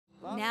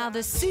Now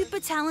the super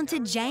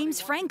talented James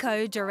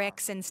Franco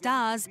directs and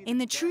stars in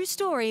the true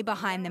story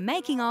behind the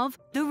making of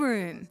The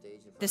Room,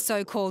 the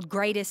so-called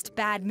greatest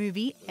bad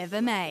movie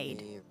ever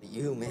made.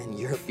 You, man,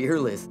 you're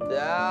fearless.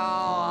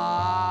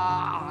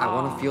 I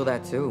want to feel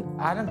that too.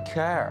 I don't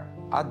care.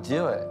 I'll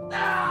do it.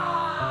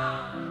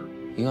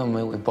 You and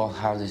me, we both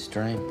have this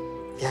dream.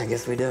 Yeah, I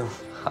guess we do.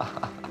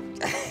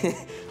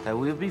 That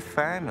we'll be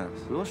famous.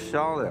 We'll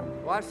show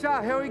them. Watch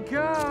out, here we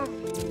come.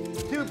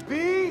 To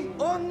be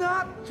or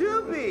not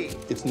to be?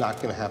 It's not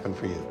going to happen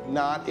for you.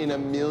 Not in a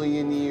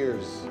million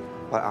years.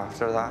 But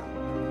after that,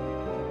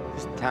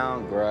 this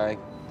town, Greg,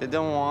 they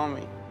don't want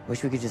me.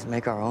 Wish we could just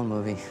make our own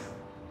movie.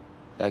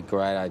 That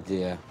great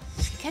idea.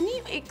 Can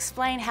you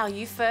explain how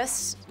you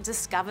first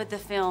discovered the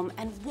film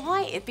and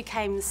why it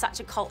became such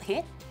a cult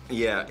hit?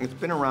 Yeah, it's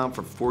been around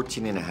for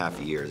 14 and a half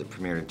years. It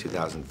premiered in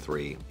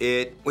 2003.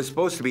 It was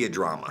supposed to be a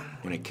drama.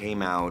 When it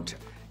came out,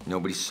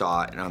 nobody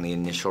saw it on the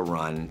initial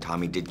run.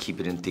 Tommy did keep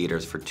it in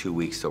theaters for 2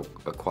 weeks to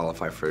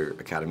qualify for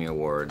Academy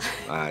Awards.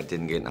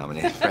 Didn't get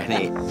nominated for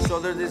any.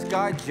 So there's this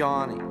guy,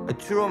 Johnny, a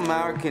true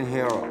American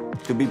hero,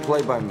 to be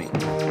played by me.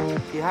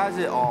 He has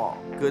it all.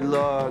 Good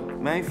luck,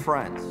 many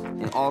friends,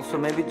 and also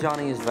maybe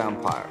Johnny is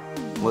vampire.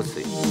 We'll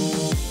see.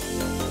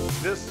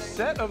 This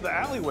set of the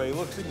alleyway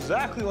looks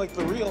exactly like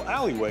the real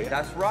alleyway.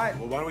 That's right.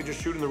 Well, why don't we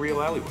just shoot in the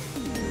real alleyway?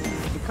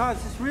 Because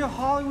it's a real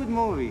Hollywood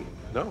movie.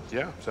 No?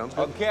 Yeah, sounds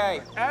good.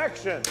 Okay.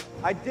 Action!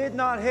 I did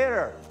not hit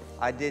her.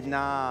 I did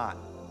not.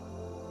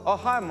 Oh,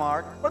 hi,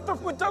 Mark. But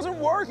it doesn't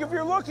work if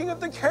you're looking at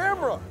the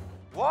camera.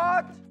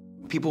 What?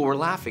 People were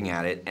laughing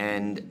at it,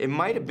 and it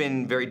might have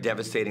been very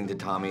devastating to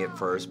Tommy at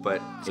first,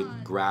 but it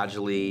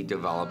gradually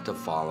developed a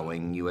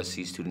following.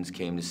 USC students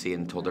came to see it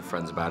and told their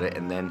friends about it,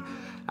 and then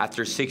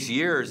after 6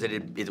 years,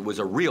 it was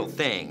a real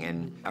thing.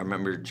 And I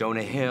remember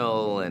Jonah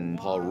Hill and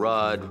Paul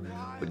Rudd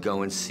would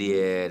go and see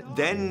it.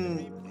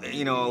 Then,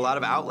 you know, a lot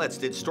of outlets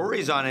did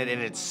stories on it,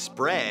 and it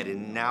spread,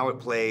 and now it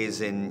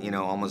plays in, you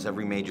know, almost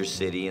every major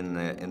city in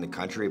the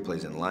country. It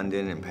plays in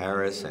London and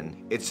Paris,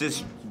 and it's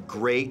this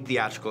great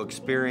theatrical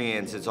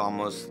experience. It's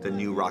almost the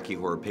new Rocky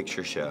Horror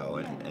Picture Show,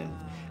 and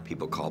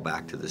people call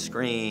back to the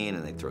screen,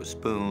 and they throw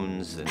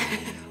spoons and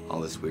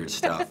all this weird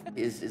stuff.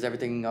 Is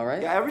everything all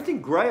right? Yeah,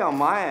 everything great on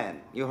my end.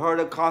 You heard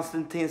of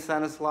Konstantin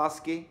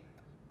Stanislavski?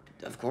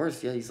 Of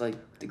course, yeah, he's like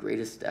the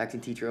greatest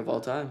acting teacher of all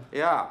time.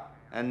 Yeah,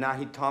 and now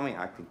he taught me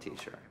acting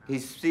teacher. He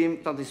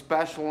seen something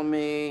special in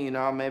me, you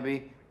know,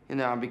 maybe, you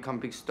know, I become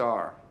big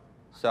star.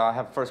 So I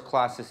have first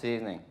class this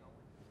evening.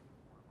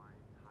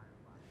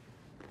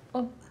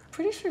 Well,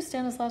 pretty sure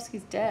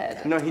Stanislavski's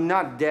dead. No, he's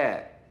not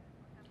dead.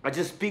 I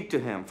just speak to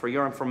him for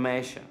your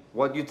information.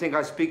 What do you think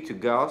I speak to,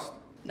 ghost?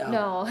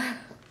 No.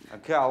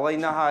 Okay, I'll let you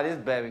know how it is,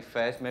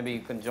 babyface. Maybe you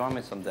can join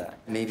me someday.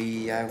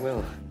 Maybe I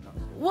will.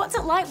 What's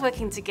it like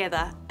working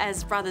together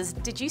as brothers?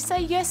 Did you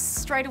say yes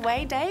straight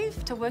away,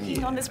 Dave, to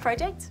working on this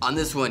project? On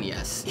this one,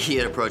 yes. He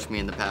had approached me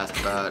in the past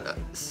about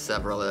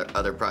several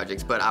other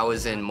projects, but I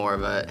was in more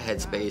of a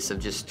headspace of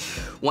just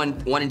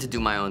wanting to do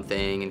my own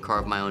thing and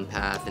carve my own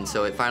path, and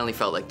so it finally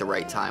felt like the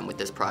right time with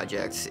this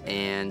project,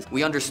 and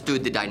we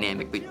understood the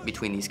dynamic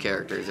between these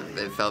characters.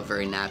 It felt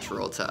very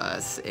natural to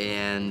us,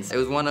 and it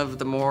was one of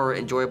the more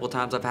enjoyable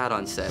times I've had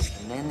on set.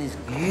 And then this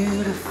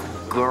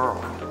beautiful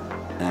girl,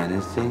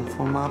 anything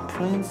for my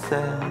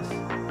princess.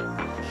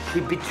 She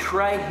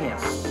betrayed him.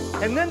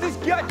 And then this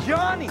guy,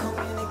 Johnny,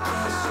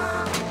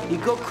 he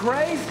go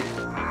crazy.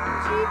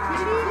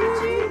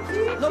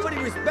 Nobody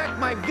respect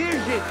my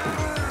vision.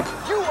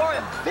 You are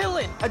a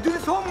villain. I do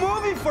this whole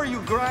movie for you,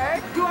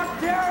 Greg. You are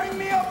tearing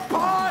me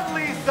apart,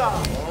 Lisa.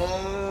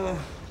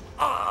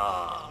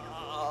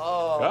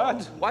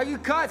 Cut. Why you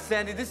cut,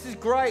 Sandy? This is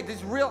great. This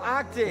is real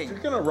acting. If you're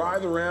gonna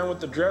writhe around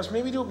with the dress,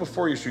 maybe do it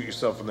before you shoot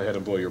yourself in the head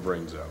and blow your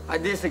brains out. I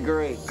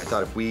disagree. I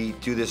thought if we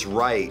do this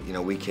right, you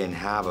know, we can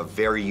have a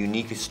very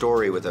unique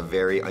story with a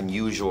very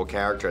unusual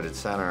character at its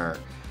center,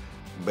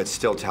 but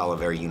still tell a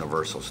very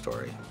universal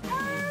story.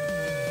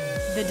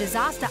 The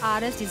Disaster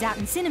Artist is out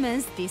in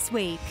cinemas this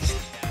week.